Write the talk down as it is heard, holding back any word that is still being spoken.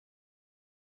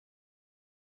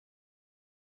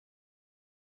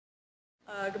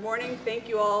Good morning. Thank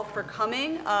you all for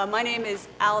coming. My name is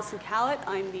Allison Callett.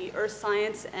 I'm the Earth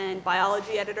Science and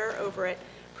Biology editor over at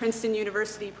Princeton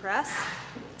University Press.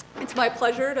 It's my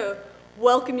pleasure to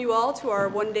welcome you all to our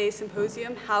one-day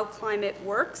symposium, How Climate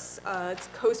Works. It's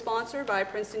co-sponsored by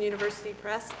Princeton University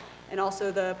Press and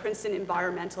also the Princeton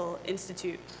Environmental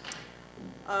Institute.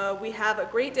 We have a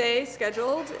great day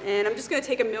scheduled, and I'm just going to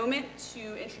take a moment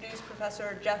to introduce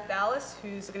Professor Geoff Vallis,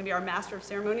 who's going to be our Master of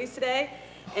Ceremonies today,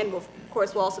 and of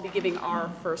course we'll also be giving our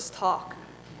first talk.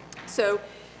 So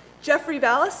Geoffrey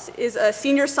Vallis is a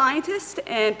senior scientist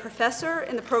and professor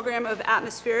in the program of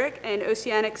atmospheric and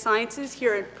oceanic sciences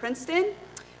here at Princeton.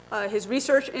 His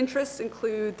research interests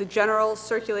include the general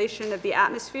circulation of the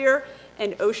atmosphere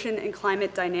and ocean and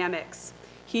climate dynamics.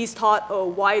 He's taught a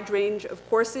wide range of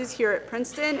courses here at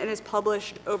Princeton and has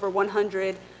published over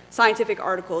 100 scientific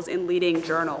articles in leading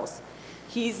journals.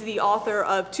 He's the author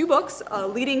of 2 books, a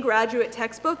leading graduate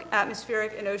textbook,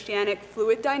 Atmospheric and Oceanic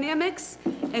Fluid Dynamics,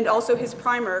 and also his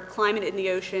primer, Climate in the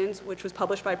Oceans, which was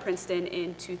published by Princeton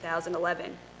in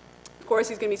 2011. Of course,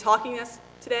 he's going to be talking to us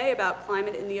today about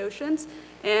climate in the oceans,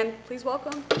 and please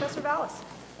welcome Professor Vallis.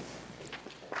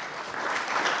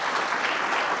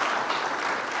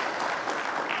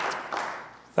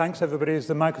 Thanks, everybody. Is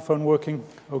the microphone working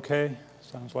okay?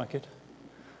 Sounds like it.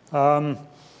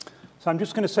 So I'm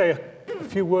just going to say a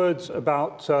few words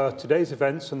about today's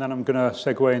events, and then I'm going to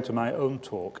segue into my own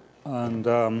talk. And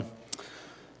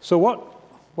so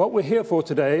what we're here for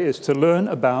today is to learn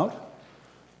about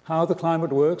how the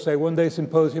climate works, a one-day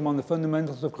symposium on the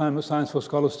fundamentals of climate science for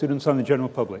scholars, students, and the general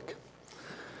public.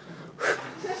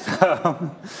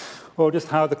 Or just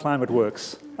how the climate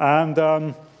works.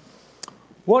 And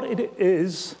what it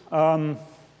is, I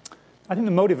think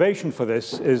the motivation for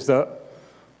this is that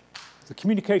the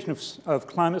communication of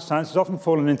climate science has often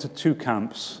fallen into 2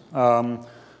 camps.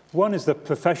 One is the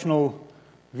professional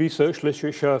research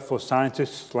literature for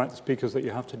scientists like the speakers that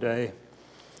you have today.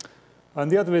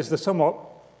 And the other is the somewhat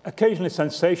occasionally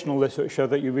sensational literature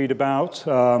that you read about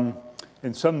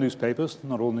in some newspapers,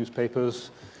 not all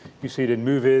newspapers. You see it in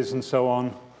movies and so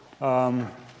on.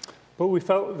 But we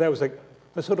felt there was a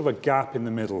sort of a gap in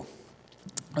the middle.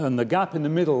 And the gap in the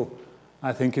middle,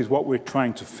 I think, is what we're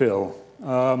trying to fill.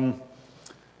 So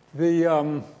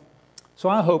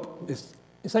our hope is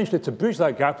essentially to bridge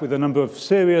that gap with a number of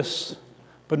serious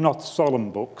but not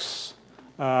solemn books.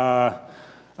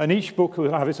 And each book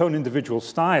will have its own individual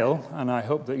style, and I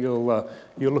hope that you'll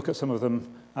look at some of them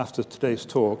after today's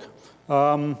talk.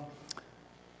 We're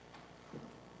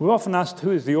often asked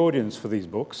who is the audience for these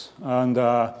books, and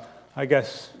I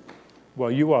guess, well,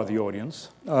 you are the audience.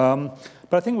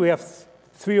 But I think we have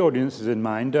 3 audiences in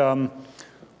mind.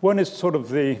 One is sort of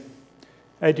the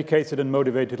educated and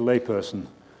motivated layperson.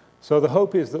 So the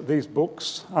hope is that these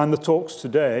books and the talks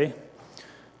today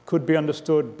could be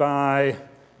understood by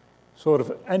sort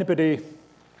of anybody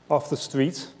off the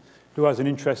street who has an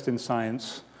interest in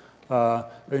science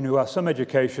and who has some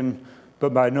education,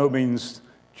 but by no means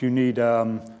do you need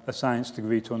a science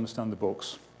degree to understand the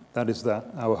books. That is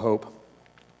our hope.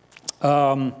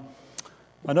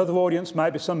 Another audience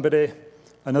might be somebody,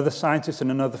 another scientist in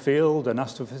another field, an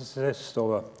astrophysicist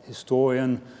or a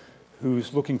historian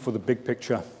who's looking for the big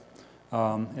picture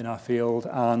in our field.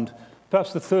 And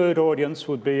perhaps the third audience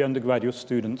would be undergraduate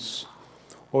students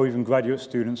or even graduate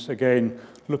students, again,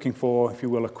 looking for, if you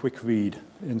will, a quick read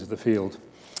into the field.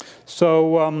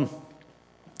 So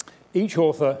each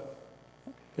author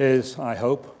is, I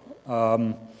hope,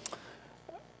 an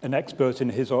expert in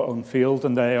his or own field,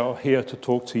 and they are here to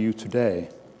talk to you today.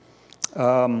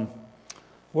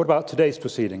 What about today's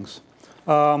proceedings?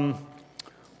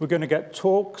 We're going to get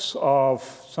talks of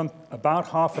about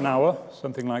half an hour,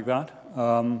 something like that,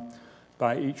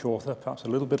 by each author, perhaps a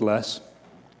little bit less.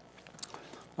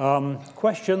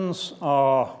 Questions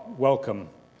are welcome,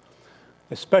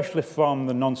 especially from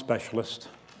the non-specialist.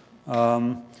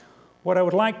 What I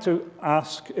would like to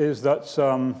ask is that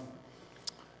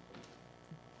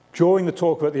during the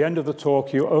talk or at the end of the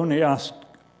talk, you only ask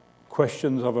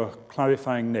questions of a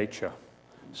clarifying nature.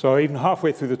 So even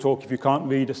halfway through the talk, if you can't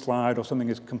read a slide or something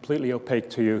is completely opaque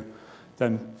to you,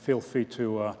 then feel free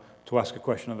to ask a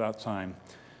question at that time.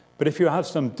 But if you have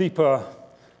some deeper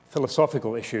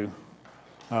philosophical issue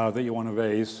that you want to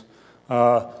raise,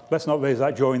 let's not raise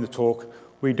that during the talk.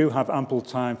 We do have ample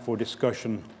time for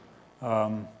discussion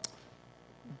during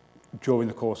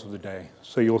the course of the day.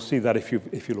 So you'll see that if you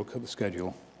look at the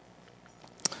schedule.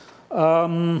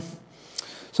 So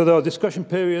there are discussion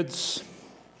periods.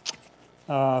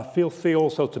 Feel free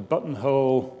also to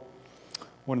buttonhole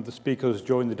one of the speakers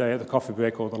during the day at the coffee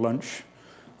break or the lunch.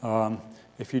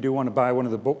 If you do want to buy one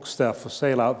of the books, they're for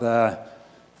sale out there.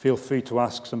 feel free to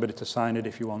ask somebody to sign it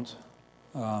if you want.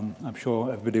 I'm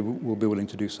sure everybody will be willing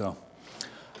to do so.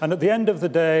 And at the end of the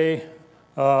day,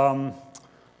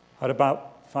 at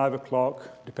about 5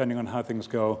 o'clock, depending on how things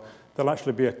go, there'll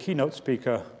actually be a keynote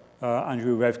speaker,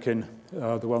 Andrew Revkin,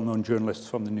 the well-known journalist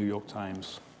from the New York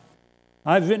Times.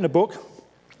 I've written a book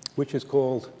which is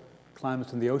called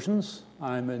Climate and the Oceans.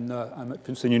 I'm at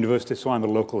Princeton University, so I'm a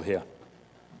local here.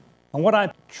 And what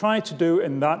I try to do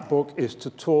in that book is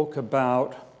to talk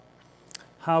about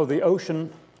how the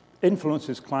ocean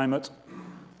influences climate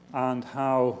and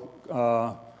how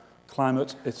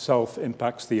climate itself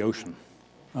impacts the ocean.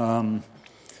 But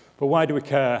why do we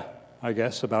care, I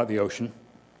guess, about the ocean?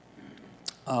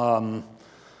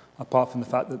 Apart from the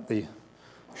fact that the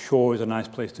shore is a nice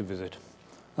place to visit.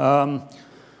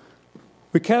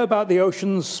 We care about the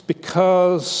oceans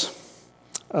because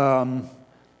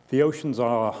the oceans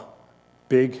are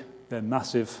big, they're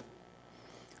massive,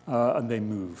 and they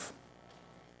move.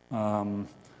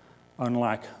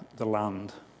 Unlike the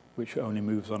land, which only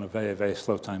moves on a very, very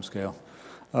slow time scale.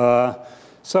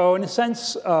 So in a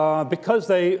sense, because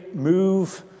they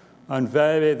move and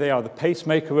vary, they are the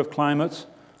pacemaker of climate.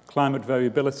 Climate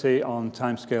variability on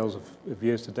timescales of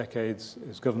years to decades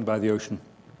is governed by the ocean.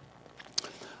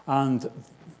 And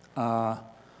the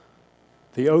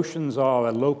oceans are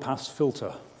a low-pass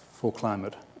filter for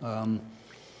climate.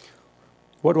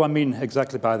 What do I mean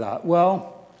exactly by that?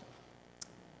 Well,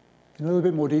 in a little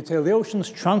bit more detail, the oceans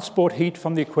transport heat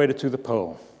from the equator to the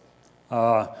pole,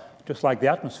 just like the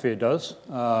atmosphere does.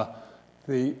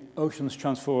 The oceans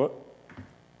transport,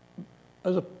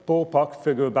 as a ballpark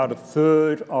figure, about a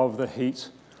third of the heat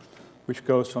which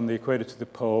goes from the equator to the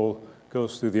pole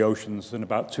goes through the oceans, and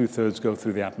about 2/3 go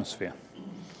through the atmosphere.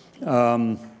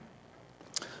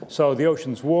 So the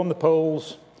oceans warm the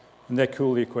poles, and they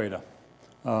cool the equator.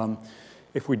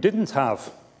 If we didn't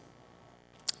have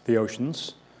the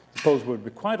oceans, the poles would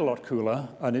be quite a lot cooler,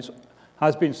 and it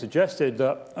has been suggested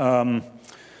that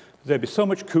they'd be so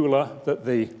much cooler that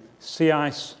the sea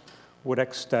ice would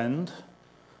extend.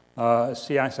 As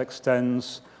sea ice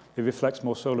extends, it reflects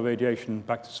more solar radiation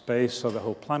back to space, so the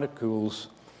whole planet cools.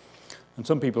 And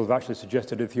some people have actually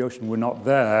suggested if the ocean were not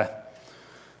there,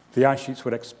 the ice sheets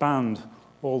would expand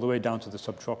all the way down to the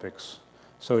subtropics.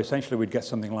 So essentially, we'd get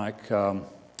something like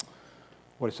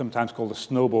what is sometimes called a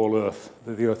snowball Earth,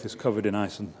 that the Earth is covered in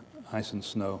ice and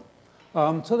snow.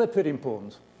 So they're pretty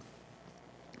important.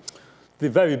 The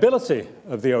variability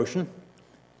of the ocean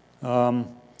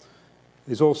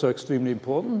is also extremely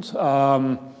important.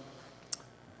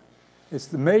 It's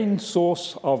the main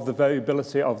source of the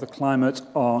variability of the climate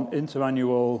on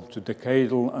interannual to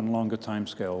decadal and longer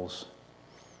timescales.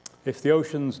 If the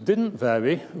oceans didn't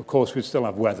vary, of course, we'd still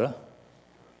have weather.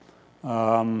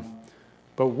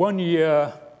 But 1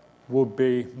 year would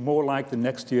be more like the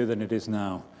next year than it is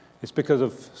now. It's because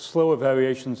of slower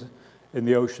variations in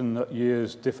the ocean that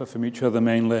years differ from each other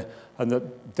mainly, and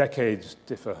that decades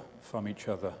differ from each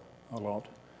other a lot.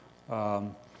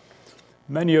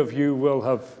 Many of you will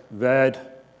have read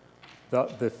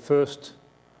that the first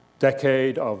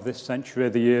decade of this century,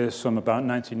 the years from about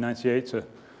 1998 to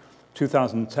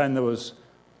 2010, there was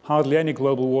hardly any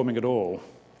global warming at all.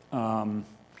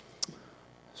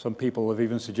 Some people have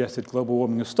even suggested global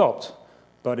warming has stopped.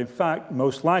 But in fact,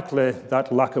 most likely,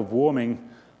 that lack of warming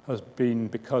has been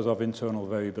because of internal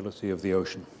variability of the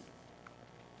ocean.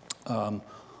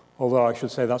 Although I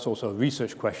should say that's also a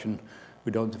research question.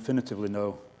 We don't definitively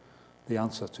know the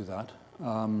answer to that.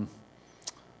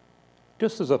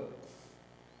 Just as an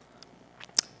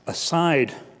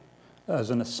aside,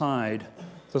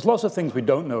 there's lots of things we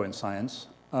don't know in science.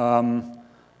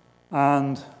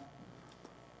 And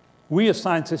we as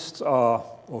scientists are,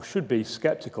 or should be,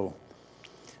 skeptical.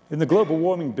 In the global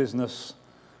warming business,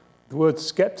 the word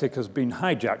skeptic has been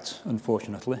hijacked,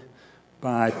 unfortunately,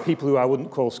 by people who I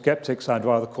wouldn't call skeptics. I'd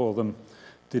rather call them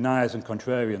deniers and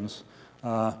contrarians.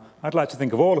 I'd like to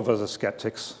think of all of us as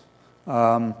skeptics,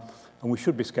 and we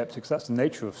should be skeptics. That's the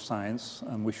nature of science,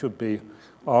 and we should be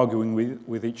arguing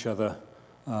with each other,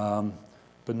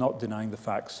 but not denying the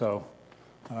facts. So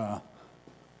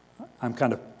I'm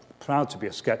kind of proud to be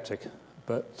a skeptic,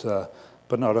 but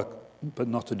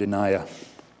not a denier.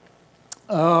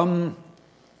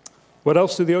 What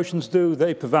else do the oceans do?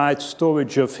 They provide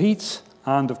storage of heat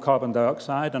and of carbon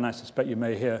dioxide, and I suspect you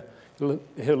may hear a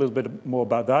little bit more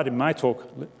about that in my talk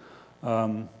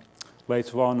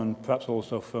later on, and perhaps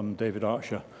also from David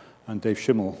Archer and Dave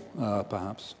Schimmel,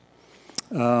 perhaps.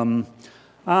 And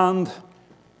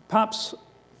perhaps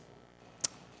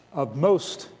of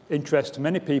most interest to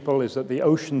many people is that the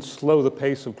oceans slow the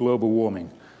pace of global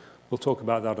warming. We'll talk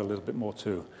about that a little bit more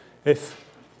too. If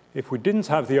if we didn't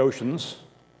have the oceans,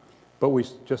 but we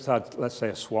just had, let's say,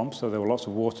 a swamp, so there were lots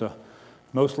of water,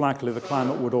 most likely the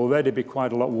climate would already be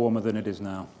quite a lot warmer than it is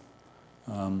now.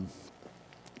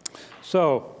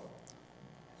 So,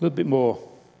 a little bit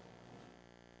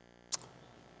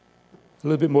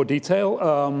more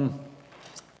detail.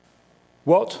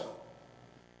 What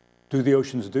do the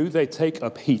oceans do? They take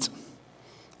up heat.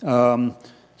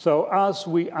 So as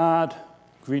we add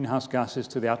greenhouse gases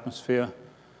to the atmosphere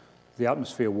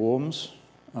warms.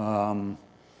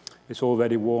 It's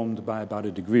already warmed by about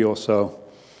 1 degree or so.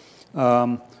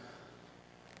 But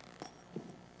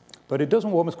it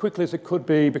doesn't warm as quickly as it could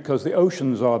be because the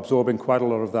oceans are absorbing quite a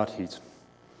lot of that heat.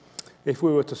 If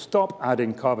we were to stop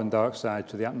adding carbon dioxide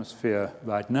to the atmosphere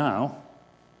right now,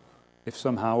 if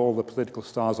somehow all the political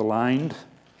stars aligned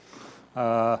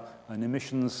and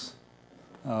emissions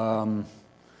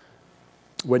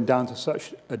went down to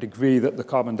such a degree that the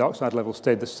carbon dioxide level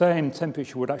stayed the same,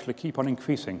 temperature would actually keep on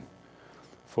increasing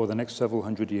for the next several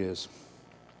hundred years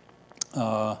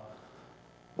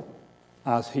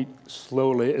as heat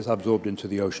slowly is absorbed into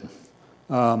the ocean.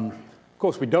 Of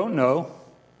course, we don't know.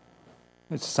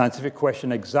 It's a scientific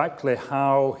question exactly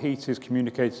how heat is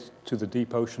communicated to the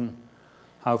deep ocean,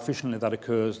 how efficiently that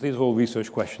occurs. These are all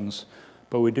research questions,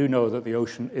 but we do know that the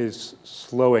ocean is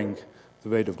slowing the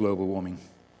rate of global warming.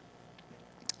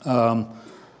 And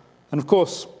of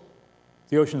course,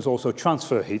 the oceans also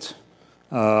transfer heat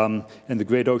in the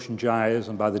great ocean gyres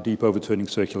and by the deep overturning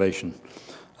circulation.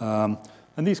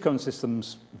 And these current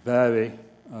systems vary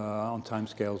on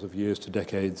timescales of years to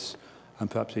decades and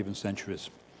perhaps even centuries.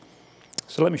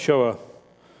 So let me show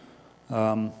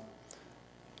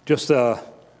just a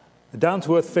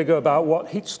down-to-earth figure about what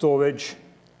heat storage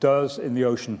does in the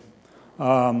ocean.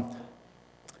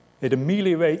 It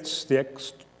ameliorates the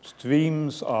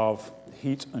extremes of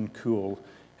heat and cool.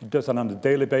 It does that on a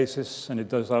daily basis, and it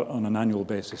does that on an annual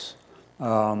basis.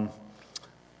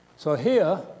 So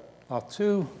here are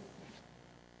two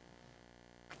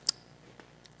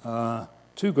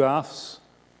graphs.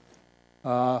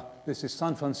 This is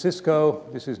San Francisco,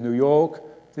 this is New York,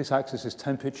 this axis is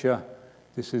temperature,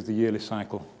 this is the yearly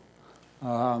cycle.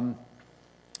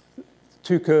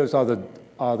 Two curves are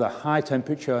the high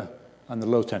temperature and the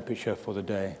low temperature for the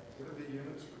day. What are the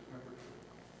units for temperature?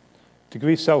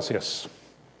 Degrees Celsius,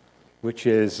 which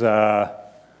is a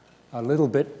little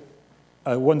bit,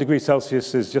 1 degree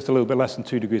Celsius is just a little bit less than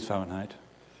 2 degrees Fahrenheit.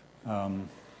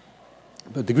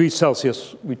 But degrees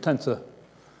Celsius, we tend to,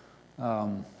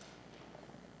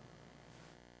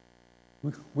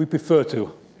 we prefer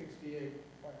to.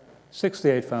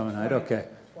 68 Fahrenheit. 68 Fahrenheit, okay.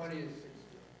 20 is 60.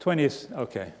 20 is,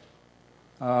 okay.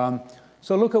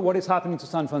 So look at what is happening to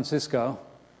San Francisco.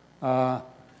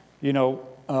 You know,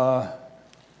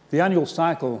 the annual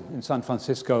cycle in San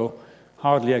Francisco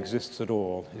hardly exists at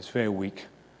all. It's very weak.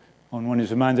 And one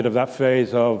is reminded of that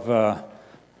phrase of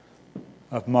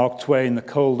Mark Twain, the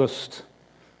coldest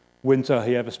winter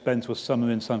he ever spent was summer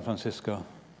in San Francisco.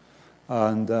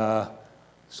 And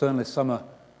certainly summer.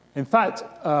 In fact,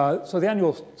 so the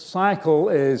annual cycle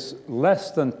is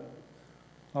less than,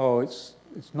 it's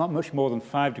not much more than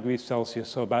 5 degrees Celsius,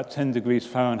 so about 10 degrees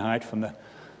Fahrenheit from the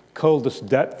coldest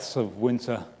depths of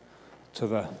winter to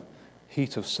the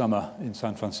heat of summer in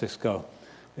San Francisco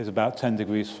is about 10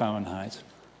 degrees Fahrenheit.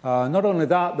 Not only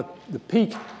that, the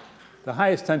peak, the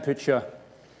highest temperature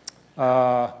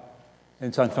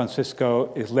in San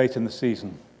Francisco is late in the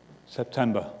season.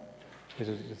 September is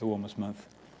the warmest month.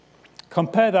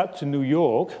 Compare that to New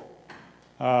York,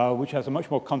 which has a much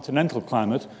more continental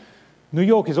climate. New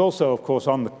York is also, of course,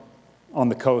 on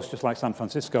the coast, just like San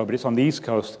Francisco, but it's on the East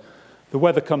Coast. The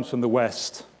weather comes from the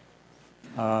west,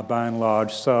 by and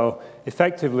large. So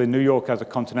effectively, New York has a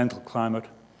continental climate,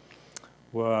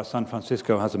 whereas San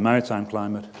Francisco has a maritime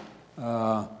climate.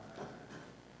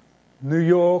 New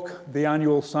York, the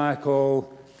annual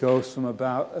cycle goes from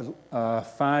about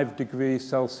 5 degrees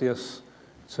Celsius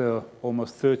to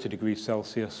almost 30 degrees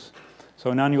Celsius. So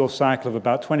an annual cycle of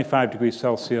about 25 degrees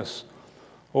Celsius,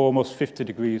 or almost 50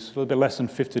 degrees, a little bit less than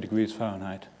 50 degrees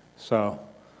Fahrenheit. So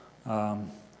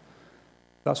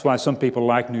that's why some people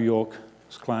like New York's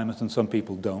climate and some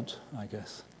people don't, I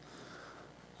guess.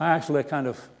 I actually kind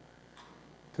of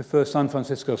prefer San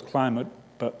Francisco's climate,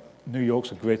 but New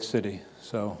York's a great city,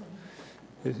 so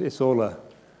it's all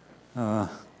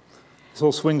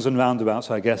swings and roundabouts,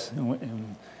 I guess,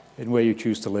 in where you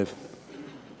choose to live.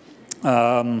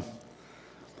 Not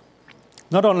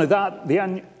only that,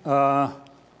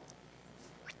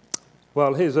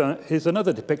 well, here's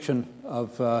another depiction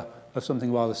of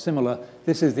something rather similar.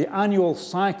 This is the annual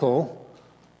cycle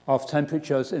of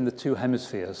temperatures in the two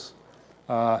hemispheres.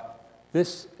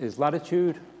 This is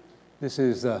latitude, This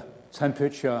is the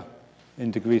temperature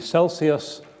in degrees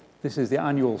Celsius. This is the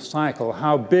annual cycle,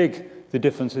 how big the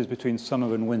difference is between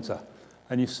summer and winter.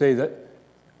 And you see that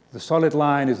the solid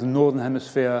line is the northern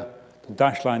hemisphere, the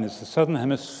dashed line is the southern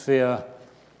hemisphere.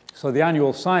 So the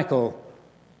annual cycle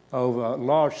over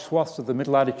large swaths of the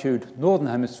mid-latitude northern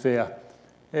hemisphere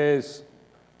is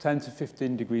 10 to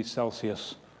 15 degrees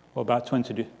Celsius, or about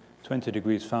 20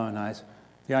 degrees Fahrenheit.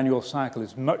 The annual cycle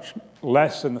is much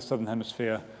less in the southern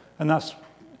hemisphere, and that's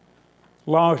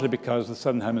largely because the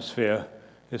southern hemisphere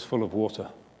is full of water.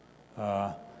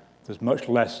 There's much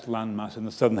less land mass in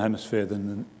the southern hemisphere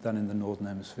than in the northern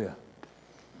hemisphere.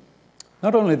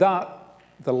 Not only that,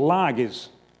 the lag is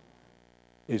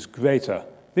greater.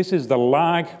 This is the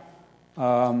lag,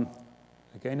 again,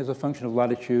 as a function of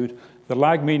latitude. The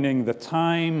lag meaning the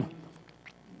time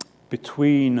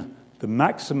between the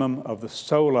maximum of the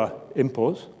solar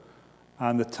input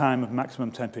and the time of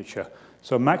maximum temperature.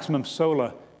 So maximum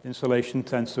solar insolation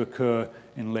tends to occur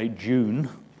in late June,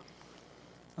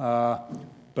 but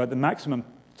the maximum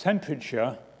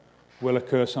temperature will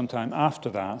occur sometime after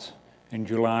that, in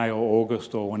July or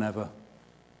August or whenever.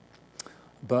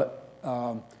 But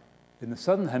in the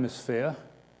southern hemisphere,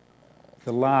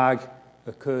 the lag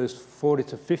occurs 40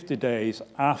 to 50 days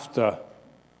after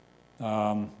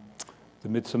the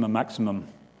midsummer maximum,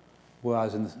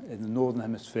 whereas in the northern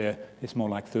hemisphere, it's more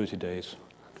like 30 days.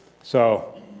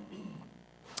 So,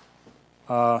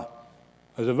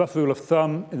 as a rough rule of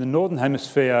thumb, in the northern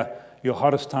hemisphere, your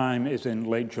hottest time is in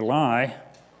late July.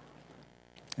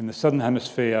 In the southern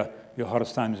hemisphere, your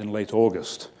hottest time is in late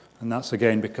August. And that's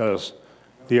again because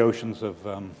the oceans have...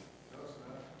 Southern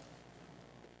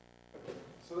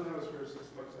hemisphere is 6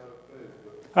 months out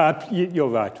of phase. You're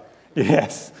right.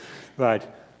 Yes, right.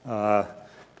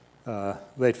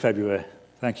 Late February.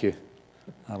 Thank you,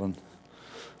 Alan.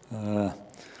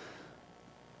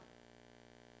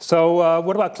 So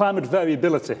what about climate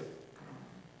variability?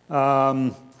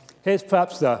 Here's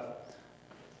perhaps the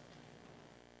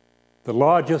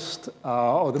largest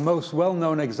or the most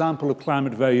well-known example of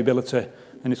climate variability,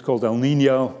 and it's called El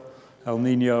Niño. El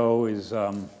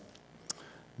Niño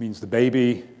means the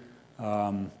baby,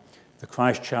 the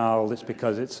Christ child. It's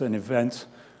because it's an event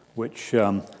which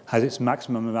has its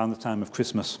maximum around the time of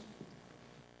Christmas.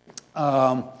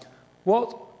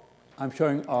 What I'm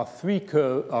showing are three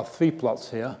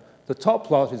plots here. The top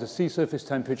plot is the sea surface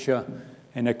temperature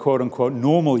in a quote-unquote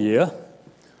normal year,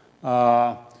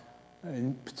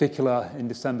 in particular in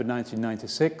December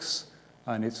 1996,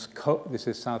 and this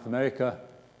is South America,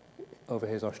 over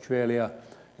here is Australia.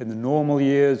 In the normal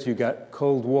years, you get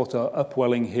cold water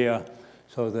upwelling here,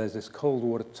 so there's this cold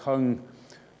water tongue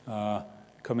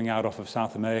coming out off of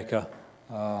South America,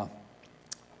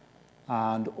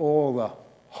 and all the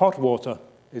hot water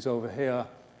is over here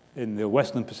in the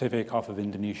Western Pacific off of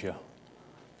Indonesia.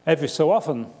 Every so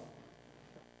often,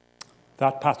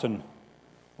 that pattern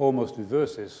almost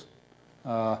reverses,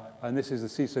 and this is the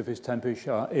sea surface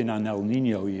temperature in an El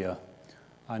Niño year.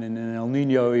 And in an El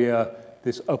Niño year,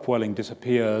 this upwelling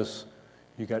disappears.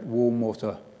 You get warm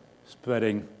water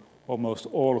spreading almost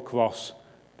all across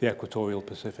the equatorial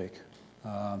Pacific.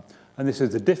 And this is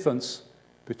the difference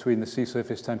between the sea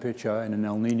surface temperature in an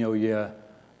El Niño year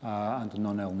and a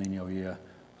non-El Niño year.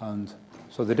 And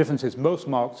so the difference is most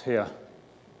marked here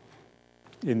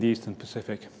in the Eastern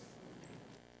Pacific.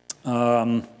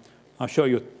 I'll show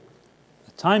you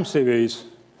a time series.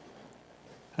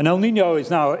 An El Niño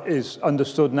is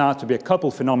understood now to be a couple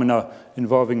phenomena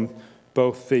involving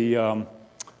both the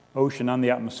ocean and the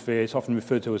atmosphere. It's often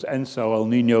referred to as ENSO, El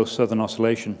Niño Southern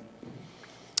Oscillation.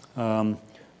 But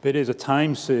it is a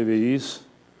time series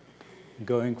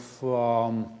going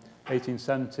from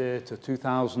 1870 to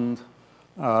 2000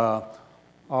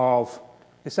 of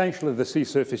essentially the sea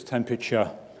surface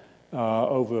temperature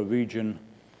over a region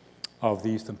of the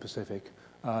Eastern Pacific.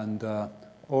 And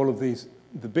all of these,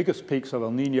 the biggest peaks of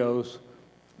El Niños,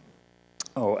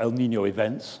 or El Niño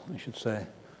events, I should say.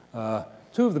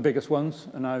 Two of the biggest ones,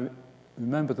 and I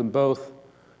remember them both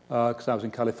because I was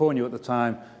in California at the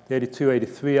time, the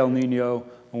 82-83 El Niño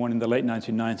and one in the late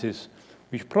 1990s,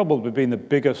 which probably been the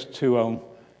biggest two El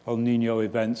Niño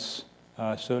events,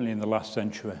 certainly in the last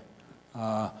century.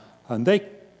 And they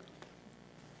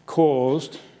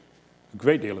caused a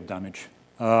great deal of damage,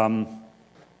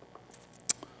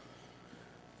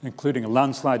 including a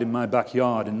landslide in my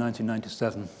backyard in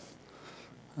 1997.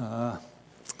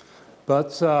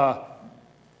 But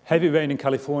heavy rain in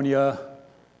California,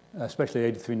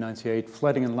 especially 83-98,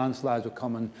 flooding and landslides were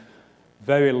common,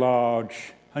 very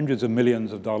large, hundreds of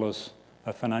millions of dollars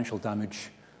of financial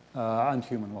damage and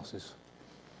human losses.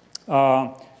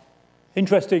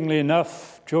 Interestingly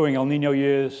enough, during El Nino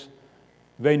years,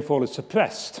 rainfall is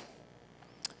suppressed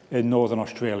in northern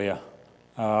Australia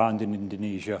and in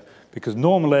Indonesia, because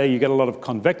normally you get a lot of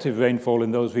convective rainfall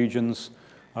in those regions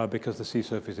because the sea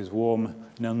surface is warm.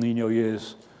 In El Nino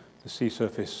years, the sea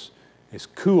surface is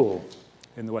cool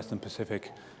in the Western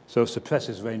Pacific, so it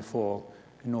suppresses rainfall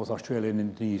in North Australia and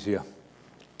Indonesia.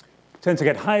 Tend to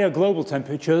get higher global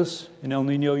temperatures in El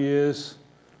Nino years.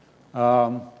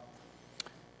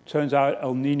 Turns out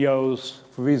El Ninos,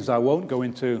 for reasons I won't go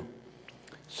into,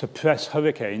 suppress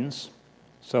hurricanes.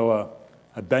 So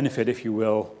a benefit, if you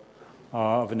will,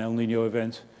 of an El Nino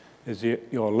event is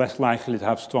you're less likely to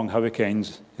have strong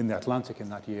hurricanes in the Atlantic in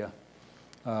that year.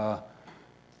 But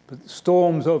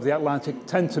storms over the Atlantic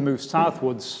tend to move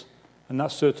southwards, and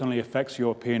that certainly affects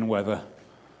European weather.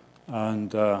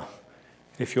 And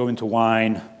if you're into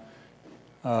wine,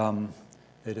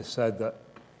 it is said that,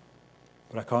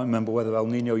 but I can't remember whether El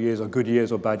Nino years are good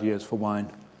years or bad years for wine,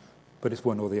 but it's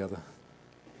one or the other.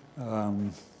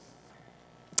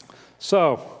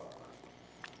 So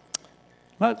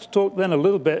let's talk then a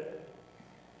little bit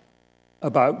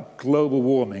about global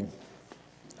warming.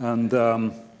 And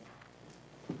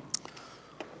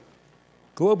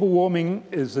global warming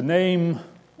is the name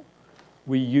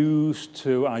we use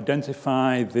to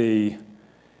identify the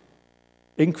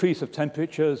increase of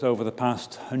temperatures over the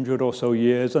past 100 or so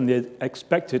years and the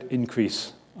expected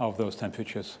increase of those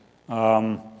temperatures.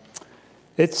 And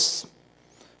this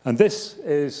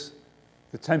is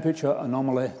the temperature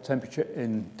anomaly, temperature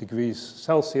in degrees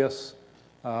Celsius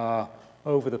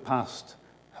over the past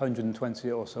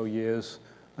 120 or so years.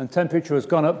 And temperature has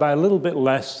gone up by a little bit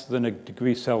less than a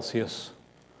degree Celsius,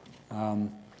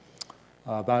 about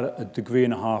 1.5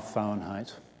 degrees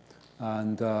Fahrenheit.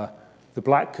 And the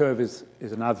black curve is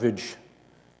an average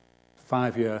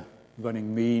 5-year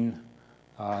running mean.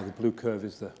 The blue curve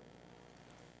is the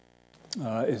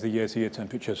year-to-year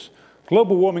temperatures.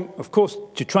 Global warming, of course,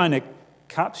 to try and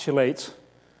encapsulate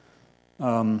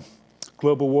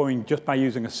global warming just by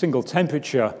using a single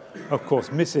temperature, of course,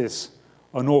 misses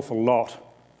an awful lot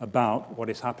about what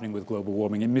is happening with global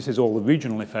warming. It misses all the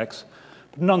regional effects.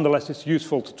 But nonetheless, it's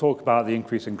useful to talk about the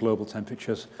increase in global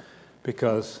temperatures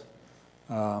because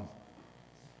other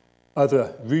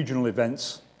regional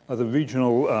events, other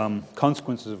regional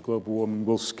consequences of global warming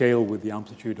will scale with the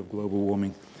amplitude of global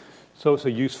warming. So it's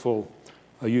a useful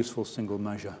single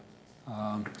measure.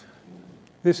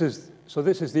 This is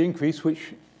the increase,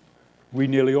 which we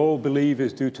nearly all believe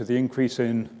is due to the increase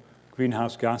in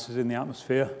greenhouse gases in the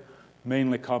atmosphere,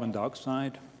 mainly carbon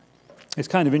dioxide. It's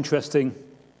kind of interesting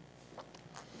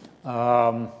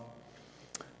that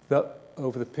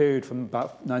over the period from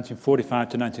about 1945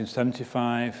 to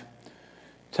 1975,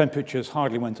 temperatures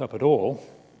hardly went up at all.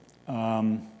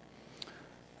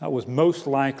 That was most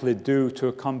likely due to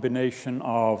a combination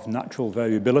of natural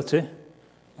variability,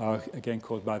 again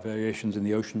caused by variations in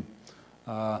the ocean,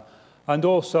 and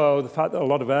also the fact that a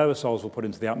lot of aerosols were put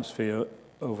into the atmosphere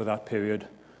over that period,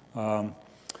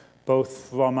 both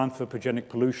from anthropogenic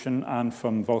pollution and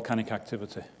from volcanic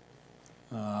activity,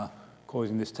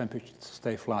 causing this temperature to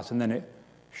stay flat. And then it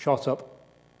shot up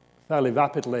fairly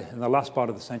rapidly in the last part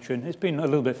of the century, and it's been a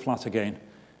little bit flat again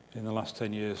in the last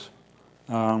 10 years.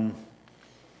 To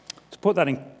put that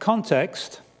in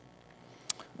context,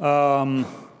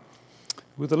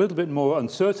 with a little bit more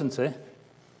uncertainty,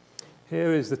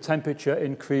 here is the temperature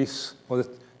increase, or the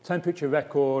temperature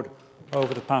record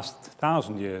over the past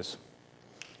 1,000 years.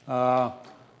 Of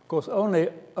course, only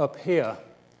up here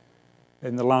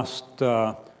in the last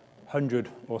 100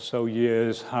 or so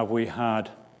years have we had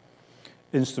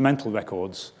instrumental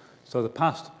records. So the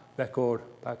past record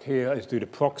back here is due to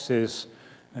proxies,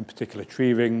 in particular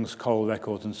tree rings, coal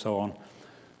records, and so on.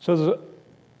 So there's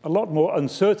a lot more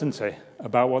uncertainty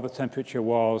about what the temperature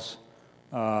was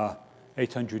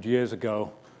 800 years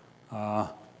ago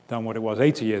than what it was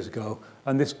 80 years ago.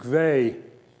 And this gray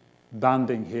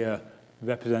banding here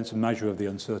represents a measure of the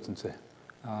uncertainty.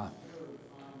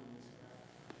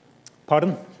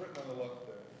 Pardon?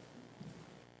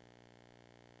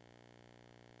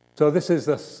 So this is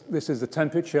the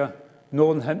temperature.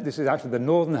 This is actually the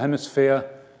northern hemisphere.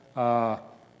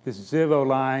 This zero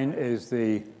line is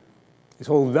it's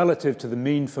all relative to the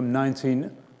mean from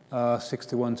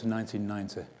 1961 to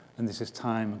 1990. And this is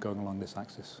time going along this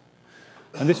axis.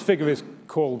 And this figure is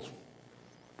called,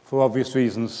 for obvious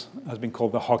reasons, has been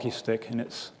called the hockey stick. And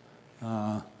it's,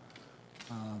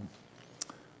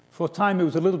 for a time it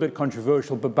was a little bit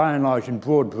controversial, but by and large, in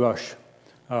broad brush,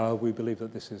 we believe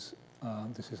that this is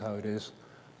how it is.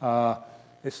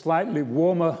 It's slightly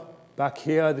warmer back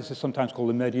here. This is sometimes called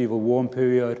the medieval warm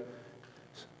period.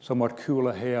 Somewhat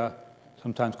cooler here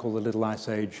sometimes called the Little Ice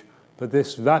Age. But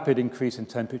this rapid increase in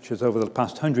temperatures over the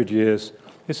past 100 years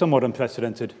is somewhat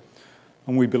unprecedented.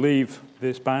 And we believe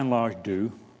this, by and large,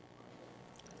 due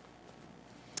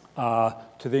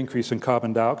to the increase in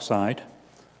carbon dioxide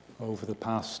over the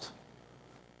past,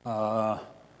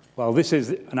 well, this is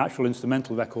an actual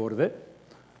instrumental record of it,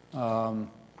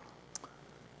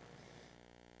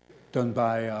 done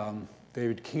by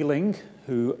David Keeling,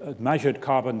 who had measured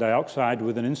carbon dioxide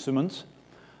with an instrument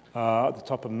at the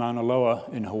top of Mauna Loa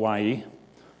in Hawaii.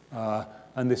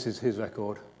 And this is his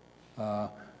record.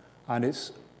 And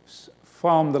it's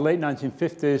from the late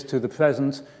 1950s to the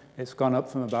present, it's gone up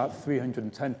from about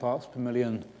 310 parts per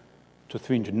million to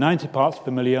 390 parts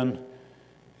per million.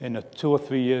 In a 2 or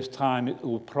 3 years' time, it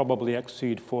will probably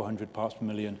exceed 400 parts per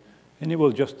million, and it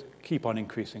will just keep on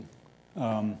increasing.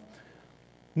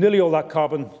 Nearly all that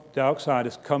carbon dioxide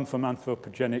has come from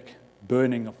anthropogenic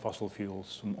burning of fossil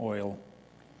fuels, from oil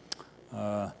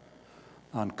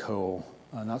and coal,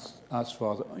 and that's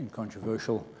rather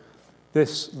incontroversial.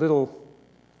 This little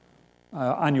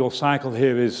annual cycle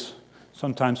here is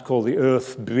sometimes called the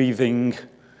Earth breathing.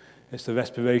 It's the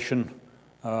respiration.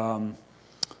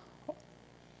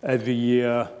 Every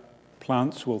year,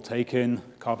 plants will take in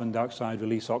carbon dioxide,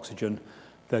 release oxygen.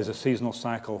 There's a seasonal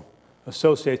cycle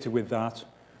associated with that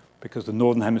because the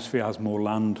northern hemisphere has more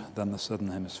land than the southern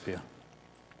hemisphere.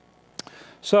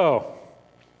 So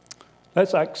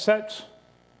let's accept,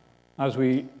 as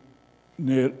we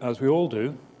all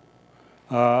do,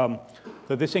 that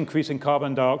this increase in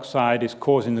carbon dioxide is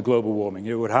causing the global warming.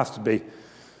 There would have to be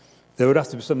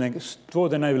something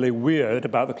extraordinarily weird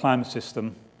about the climate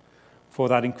system for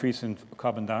that increase in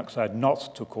carbon dioxide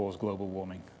not to cause global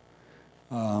warming.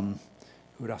 The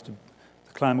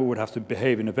climate would have to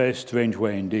behave in a very strange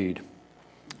way indeed.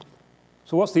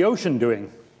 So what's the ocean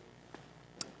doing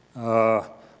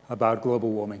about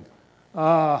global warming?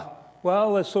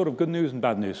 Well, there's sort of good news and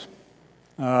bad news.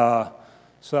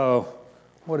 So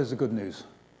what is the good news?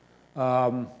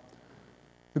 The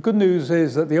good news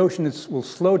is that the ocean will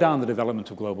slow down the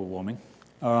development of global warming.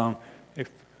 If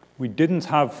we didn't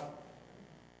have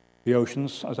the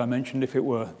oceans, as I mentioned, if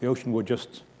the ocean were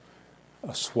just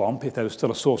a swamp, if there was still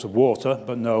a source of water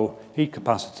but no heat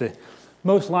capacity,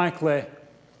 most likely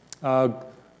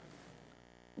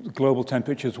global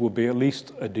temperatures will be at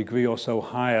least a degree or so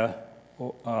higher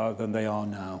than they are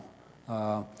now.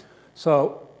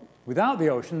 So without the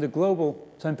ocean, the global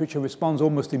temperature responds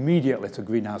almost immediately to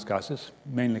greenhouse gases,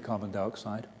 mainly carbon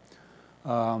dioxide.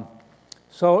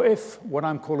 So if what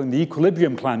I'm calling the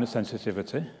equilibrium climate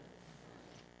sensitivity,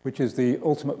 which is the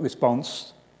ultimate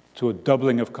response to a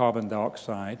doubling of carbon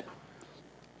dioxide,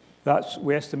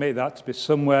 we estimate that to be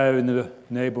somewhere in the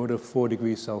neighborhood of 4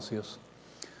 degrees Celsius.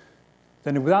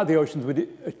 Then without the oceans, we'd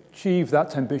achieve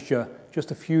that temperature just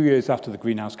a few years after the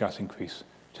greenhouse gas increase.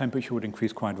 Temperature would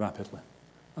increase quite rapidly.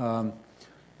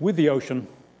 With the ocean,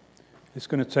 it's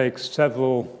going to take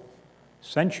several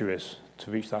centuries to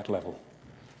reach that level.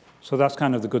 So that's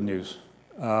kind of the good news.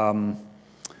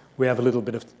 We have a little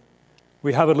bit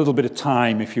of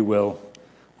time, if you will,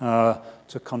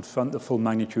 to confront the full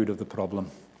magnitude of the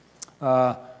problem.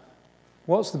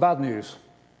 What's the bad news?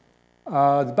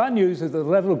 The bad news is that the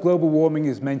level of global warming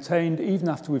is maintained even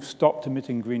after we've stopped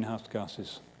emitting greenhouse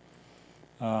gases.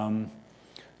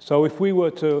 So if we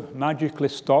were to magically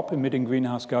stop emitting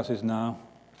greenhouse gases now,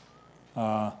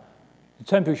 the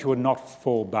temperature would not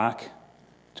fall back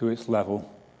to its level,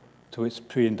 to its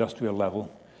pre-industrial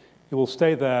level. It will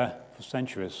stay there for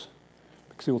centuries,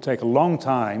 because it will take a long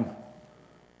time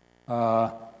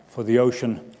for the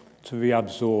ocean to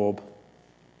reabsorb,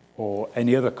 or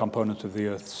any other component of the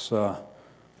Earth's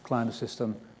climate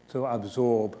system to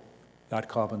absorb that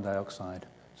carbon dioxide.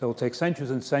 So it will take centuries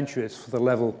and centuries for the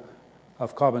level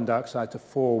of carbon dioxide to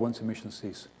fall once emissions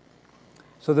cease.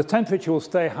 So the temperature will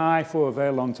stay high for a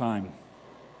very long time.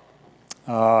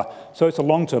 So it's a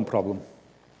long-term problem.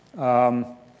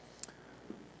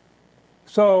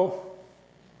 So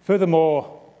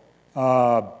furthermore,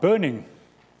 burning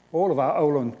all of our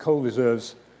oil and coal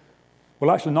reserves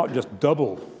will actually not just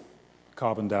double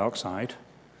carbon dioxide.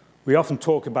 We often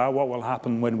talk about what will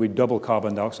happen when we double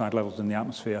carbon dioxide levels in the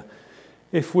atmosphere.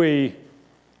 If we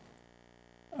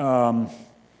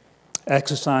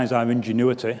exercise our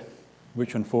ingenuity,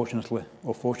 which unfortunately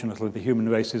or fortunately the human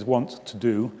races want to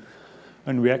do,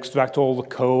 and we extract all the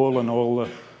coal and all the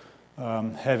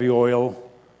heavy oil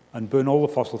and burn all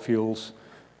the fossil fuels,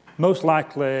 most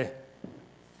likely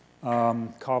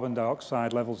carbon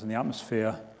dioxide levels in the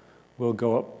atmosphere will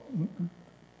go up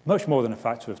much more than a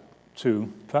factor of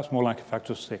 2, perhaps more like a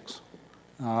factor of 6.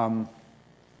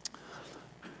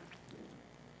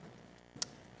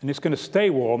 And it's going to stay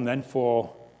warm then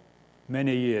for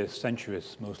many years,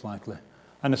 centuries, most likely.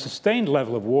 And a sustained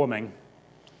level of warming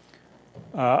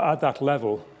at that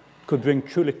level could bring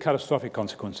truly catastrophic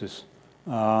consequences.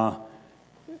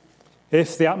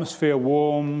 If the atmosphere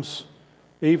warms,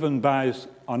 even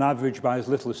on average by as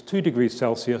little as 2 degrees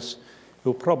Celsius, it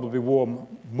will probably warm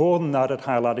more than that at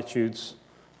high latitudes.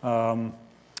 So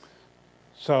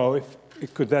if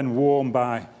it could then warm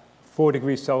by 4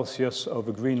 degrees Celsius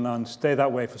over Greenland, stay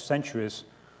that way for centuries,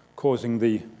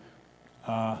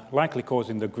 likely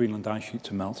causing the Greenland ice sheet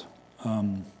to melt.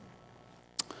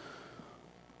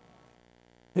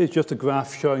 Here's just a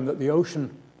graph showing that the ocean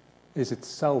is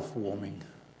itself warming.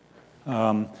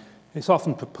 It's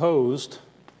often proposed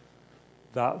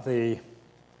that the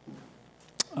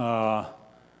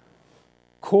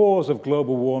cause of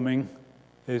global warming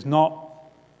is not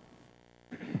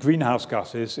greenhouse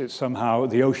gases, it's somehow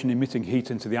the ocean emitting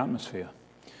heat into the atmosphere.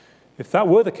 If that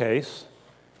were the case,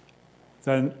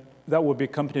 then that would be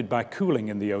accompanied by cooling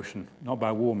in the ocean, not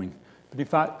by warming. But in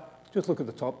fact, just look at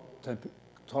the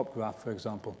top graph, for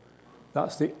example.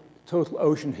 That's the total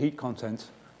ocean heat content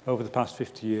over the past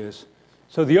 50 years.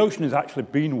 So the ocean has actually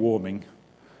been warming.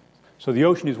 So the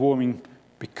ocean is warming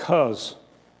because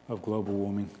of global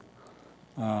warming.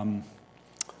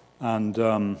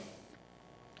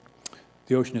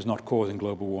 The ocean is not causing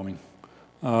global warming.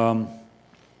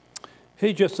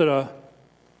 Here's just a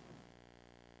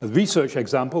research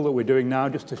example that we're doing now,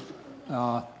 just to,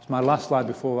 it's my last slide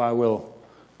before I will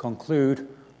conclude.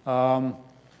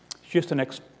 Just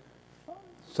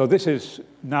so this is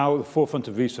now the forefront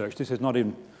of research. This is not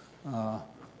even, we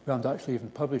haven't actually even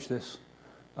published this.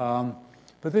 But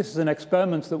this is an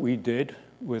experiment that we did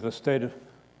with a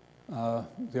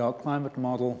state-of-the-art climate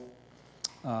model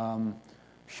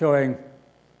showing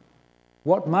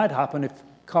what might happen if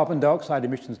carbon dioxide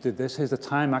emissions did this. Here's the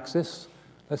time axis.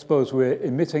 Let's suppose we're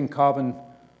emitting carbon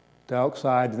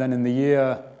dioxide, then in the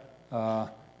year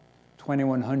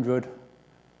 2100,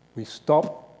 we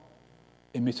stop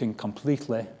emitting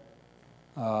completely,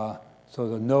 so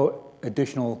there are no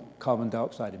additional carbon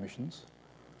dioxide emissions.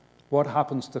 What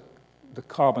happens to the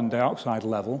carbon dioxide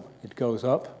level? It goes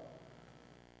up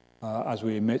as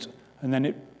we emit, and then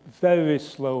it very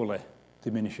slowly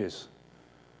diminishes.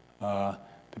 But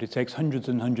it takes hundreds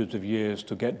and hundreds of years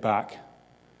to get back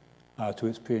to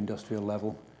its pre-industrial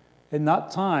level. In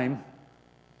that time,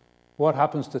 what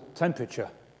happens to temperature?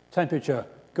 Temperature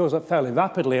goes up fairly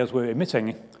rapidly as we're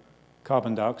emitting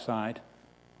carbon dioxide,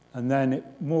 and then it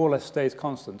more or less stays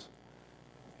constant.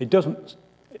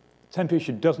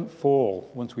 Temperature doesn't fall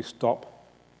once we stop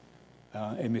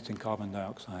emitting carbon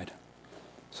dioxide.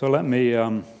 So let me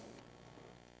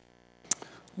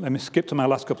skip to my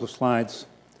last couple of slides.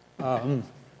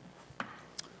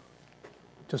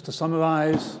 Just to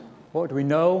summarize, what do we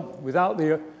know? Without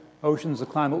the oceans, the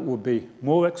climate would be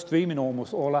more extreme in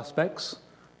almost all aspects.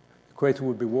 The equator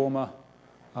would be warmer.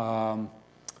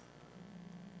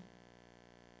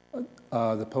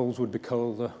 The poles would be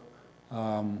colder.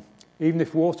 Even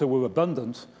if water were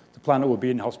abundant, the planet would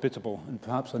be inhospitable and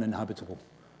perhaps uninhabitable.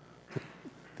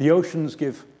 The oceans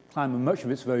give climate much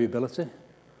of its variability,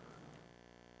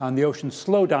 and the oceans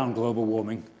slow down global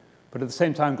warming, but at the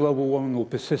same time, global warming will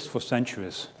persist for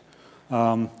centuries.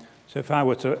 So if I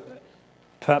were to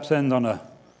perhaps end on a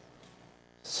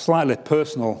slightly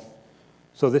personal,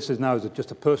 so this is now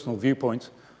just a personal viewpoint,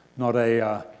 not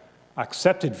a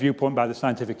accepted viewpoint by the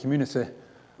scientific community,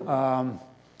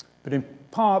 but in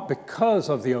part because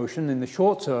of the ocean, in the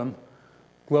short term,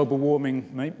 global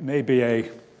warming may be a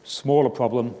smaller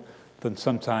problem than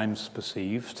sometimes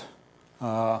perceived.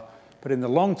 But in the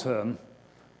long term,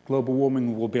 global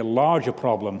warming will be a larger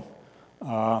problem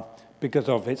because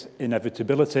of its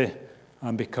inevitability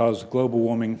and because global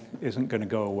warming isn't going to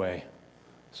go away.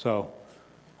 So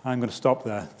I'm going to stop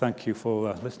there. Thank you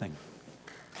for listening.